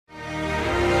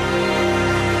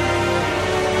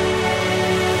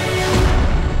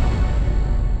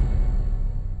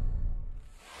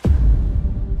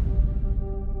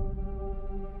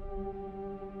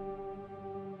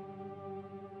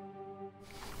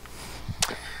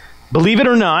Believe it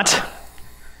or not,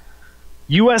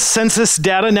 US Census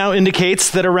data now indicates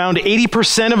that around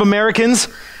 80% of Americans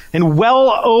and well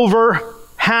over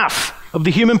half of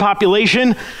the human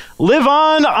population live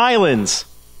on islands.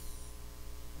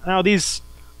 Now, these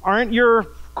aren't your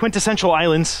quintessential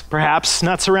islands, perhaps,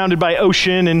 not surrounded by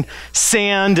ocean and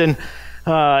sand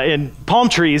and palm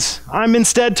trees. I'm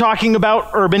instead talking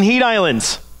about urban heat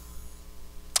islands.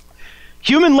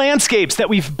 Human landscapes that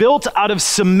we've built out of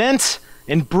cement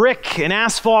and brick and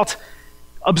asphalt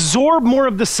absorb more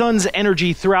of the sun's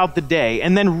energy throughout the day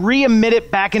and then re-emit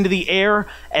it back into the air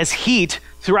as heat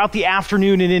throughout the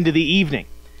afternoon and into the evening.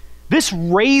 This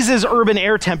raises urban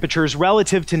air temperatures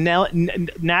relative to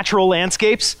natural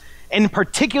landscapes, and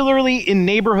particularly in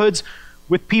neighborhoods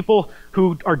with people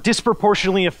who are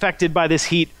disproportionately affected by this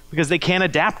heat because they can't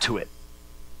adapt to it.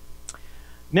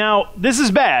 Now, this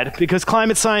is bad because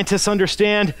climate scientists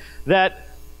understand that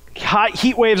hot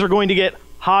heat waves are going to get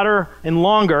hotter and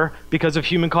longer because of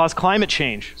human-caused climate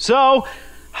change. So,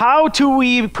 how do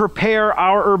we prepare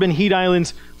our urban heat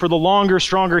islands for the longer,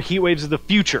 stronger heat waves of the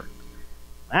future?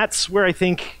 That's where I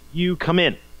think you come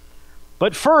in.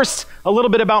 But first, a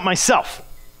little bit about myself.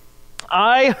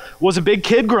 I was a big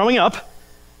kid growing up.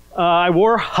 I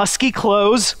wore husky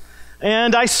clothes,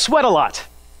 and I sweat a lot.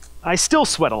 I still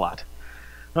sweat a lot.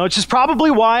 Which is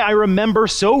probably why I remember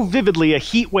so vividly a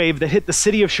heat wave that hit the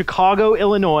city of Chicago,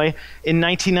 Illinois in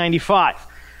 1995.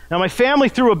 Now, my family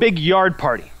threw a big yard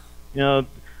party.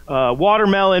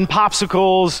 Watermelon,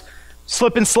 popsicles,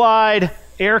 slip and slide,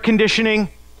 air conditioning,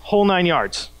 whole 9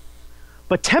 yards.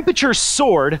 But temperatures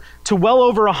soared to well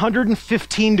over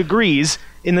 115 degrees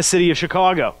in the city of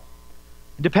Chicago.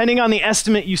 Depending on the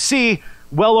estimate you see,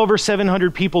 well over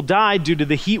 700 people died due to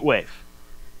the heat wave.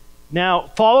 Now,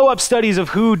 follow-up studies of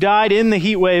who died in the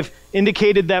heat wave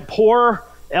indicated that poor,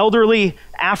 elderly,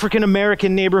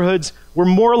 African-American neighborhoods were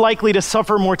more likely to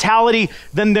suffer mortality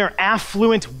than their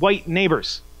affluent white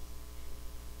neighbors.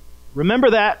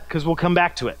 Remember that, because we'll come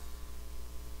back to it.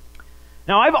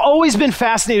 Now, I've always been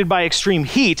fascinated by extreme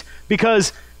heat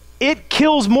because it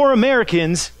kills more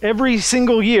Americans every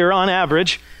single year on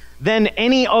average than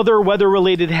any other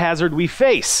weather-related hazard we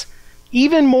face.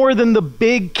 Even more than the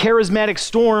big charismatic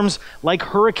storms like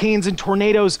hurricanes and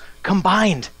tornadoes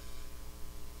combined.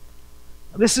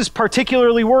 This is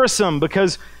particularly worrisome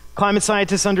because climate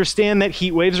scientists understand that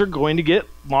heat waves are going to get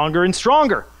longer and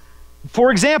stronger.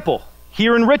 For example,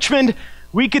 here in Richmond,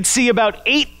 we could see about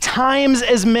 8 times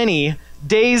as many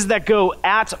days that go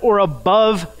at or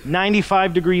above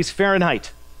 95 degrees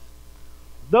Fahrenheit.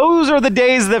 Those are the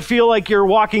days that feel like you're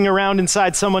walking around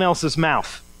inside someone else's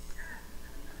mouth.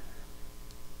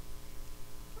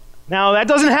 Now, that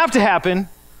doesn't have to happen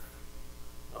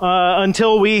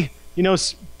until we,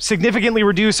 significantly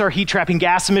reduce our heat-trapping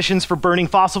gas emissions for burning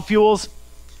fossil fuels.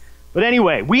 But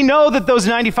anyway, we know that those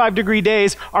 95-degree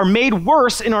days are made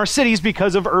worse in our cities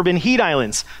because of urban heat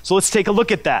islands. So let's take a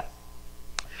look at that.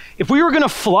 If we were going to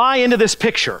fly into this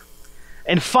picture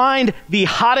and find the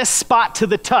hottest spot to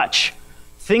the touch,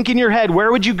 think in your head, where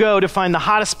would you go to find the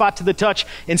hottest spot to the touch,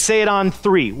 and say it on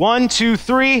 3. 1, 2,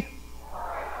 3.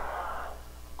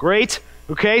 Great.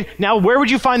 Okay. Now, where would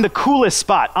you find the coolest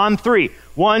spot? On 3.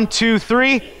 1, 2,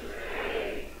 3.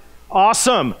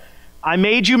 Awesome. I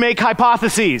made you make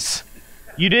hypotheses.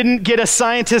 You didn't get a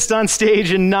scientist on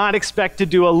stage and not expect to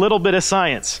do a little bit of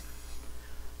science.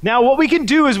 Now, what we can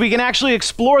do is we can actually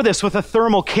explore this with a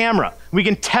thermal camera. We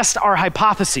can test our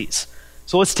hypotheses.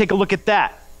 So let's take a look at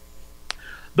that.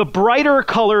 The brighter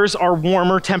colors are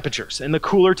warmer temperatures, and the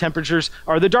cooler temperatures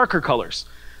are the darker colors.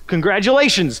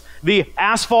 Congratulations, the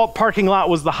asphalt parking lot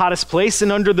was the hottest place,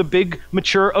 and under the big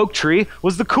mature oak tree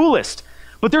was the coolest.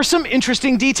 But there's some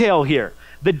interesting detail here.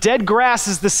 The dead grass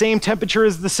is the same temperature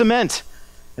as the cement.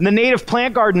 And the native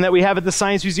plant garden that we have at the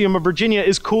Science Museum of Virginia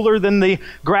is cooler than the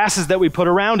grasses that we put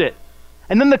around it.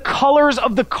 And then the colors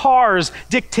of the cars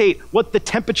dictate what the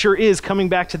temperature is, coming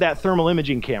back to that thermal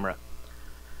imaging camera.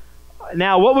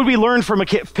 Now, what would we learn from a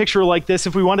picture like this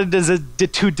if we wanted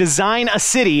to design a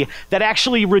city that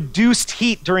actually reduced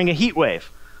heat during a heat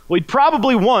wave? Well, we'd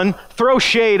probably, 1, throw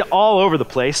shade all over the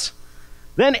place.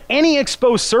 Then any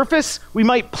exposed surface, we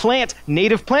might plant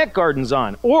native plant gardens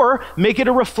on, or make it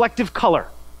a reflective color.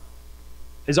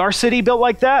 Is our city built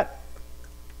like that?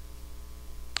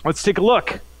 Let's take a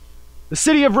look. The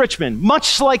city of Richmond,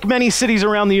 much like many cities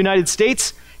around the United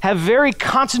States, have very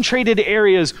concentrated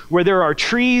areas where there are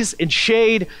trees and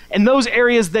shade, and those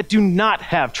areas that do not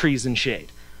have trees and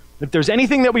shade. If there's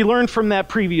anything that we learned from that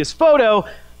previous photo,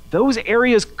 those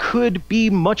areas could be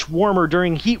much warmer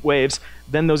during heat waves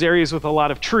than those areas with a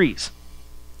lot of trees.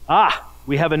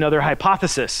 We have another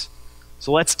hypothesis.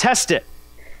 So let's test it.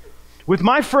 With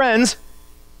my friends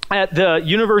at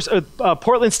the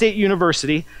Portland State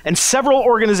University and several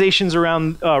organizations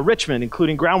around Richmond,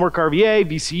 including Groundwork RVA,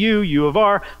 VCU, U of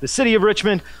R, the city of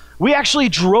Richmond, we actually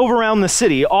drove around the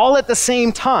city all at the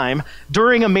same time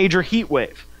during a major heat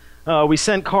wave. We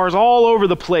sent cars all over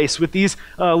the place with these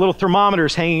little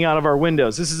thermometers hanging out of our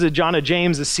windows. This is Jonna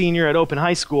James, a senior at Open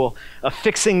High School,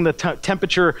 fixing the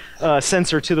temperature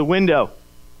sensor to the window.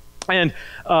 And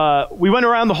we went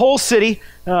around the whole city,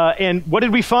 and what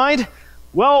did we find?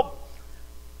 Well,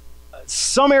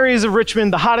 some areas of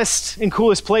Richmond, the hottest and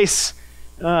coolest place,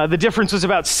 the difference was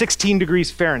about 16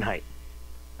 degrees Fahrenheit.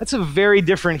 That's a very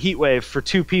different heat wave for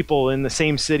two people in the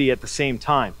same city at the same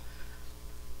time.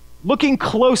 Looking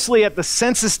closely at the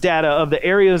census data of the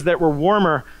areas that were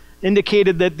warmer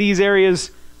indicated that these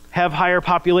areas have higher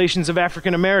populations of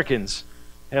African Americans,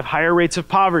 have higher rates of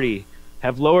poverty,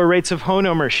 have lower rates of home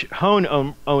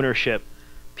ownership.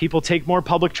 People take more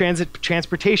public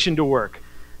transportation to work,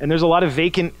 and there's a lot of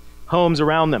vacant homes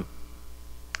around them.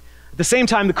 At the same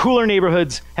time, the cooler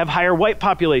neighborhoods have higher white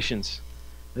populations.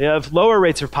 They have lower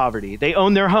rates of poverty. They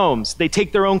own their homes. They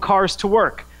take their own cars to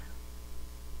work.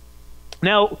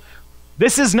 Now,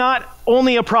 this is not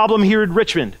only a problem here in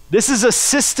Richmond. This is a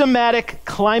systematic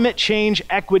climate change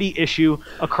equity issue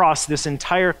across this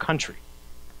entire country.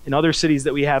 In other cities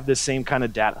that we have this same kind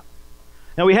of data.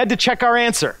 Now, we had to check our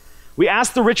answer. We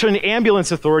asked the Richmond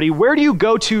Ambulance Authority, where do you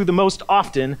go to the most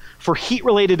often for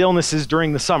heat-related illnesses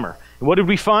during the summer? And what did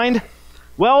we find?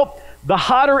 Well, the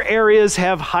hotter areas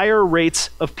have higher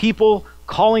rates of people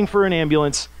calling for an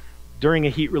ambulance during a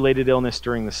heat-related illness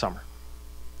during the summer.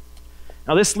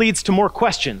 Now, this leads to more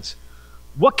questions.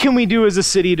 What can we do as a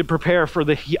city to prepare for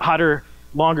the hotter,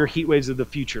 longer heat waves of the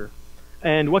future?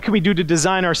 And what can we do to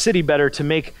design our city better to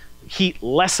make heat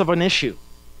less of an issue?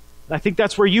 And I think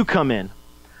that's where you come in.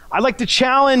 I'd like to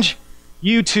challenge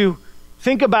you to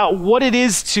think about what it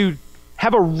is to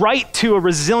have a right to a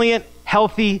resilient,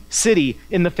 healthy city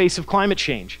in the face of climate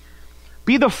change.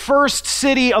 Be the first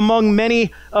city among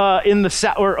many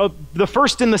the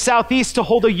first in the Southeast to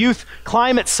hold a youth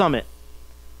climate summit.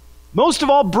 Most of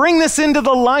all, bring this into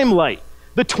the limelight.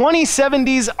 The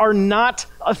 2070s are not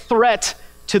a threat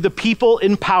to the people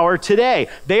in power today.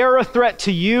 They are a threat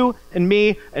to you and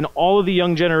me and all of the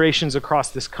young generations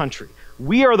across this country.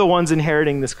 We are the ones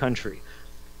inheriting this country.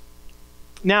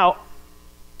 Now,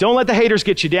 don't let the haters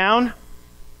get you down.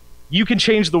 You can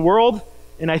change the world,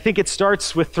 and I think it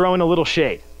starts with throwing a little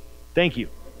shade. Thank you.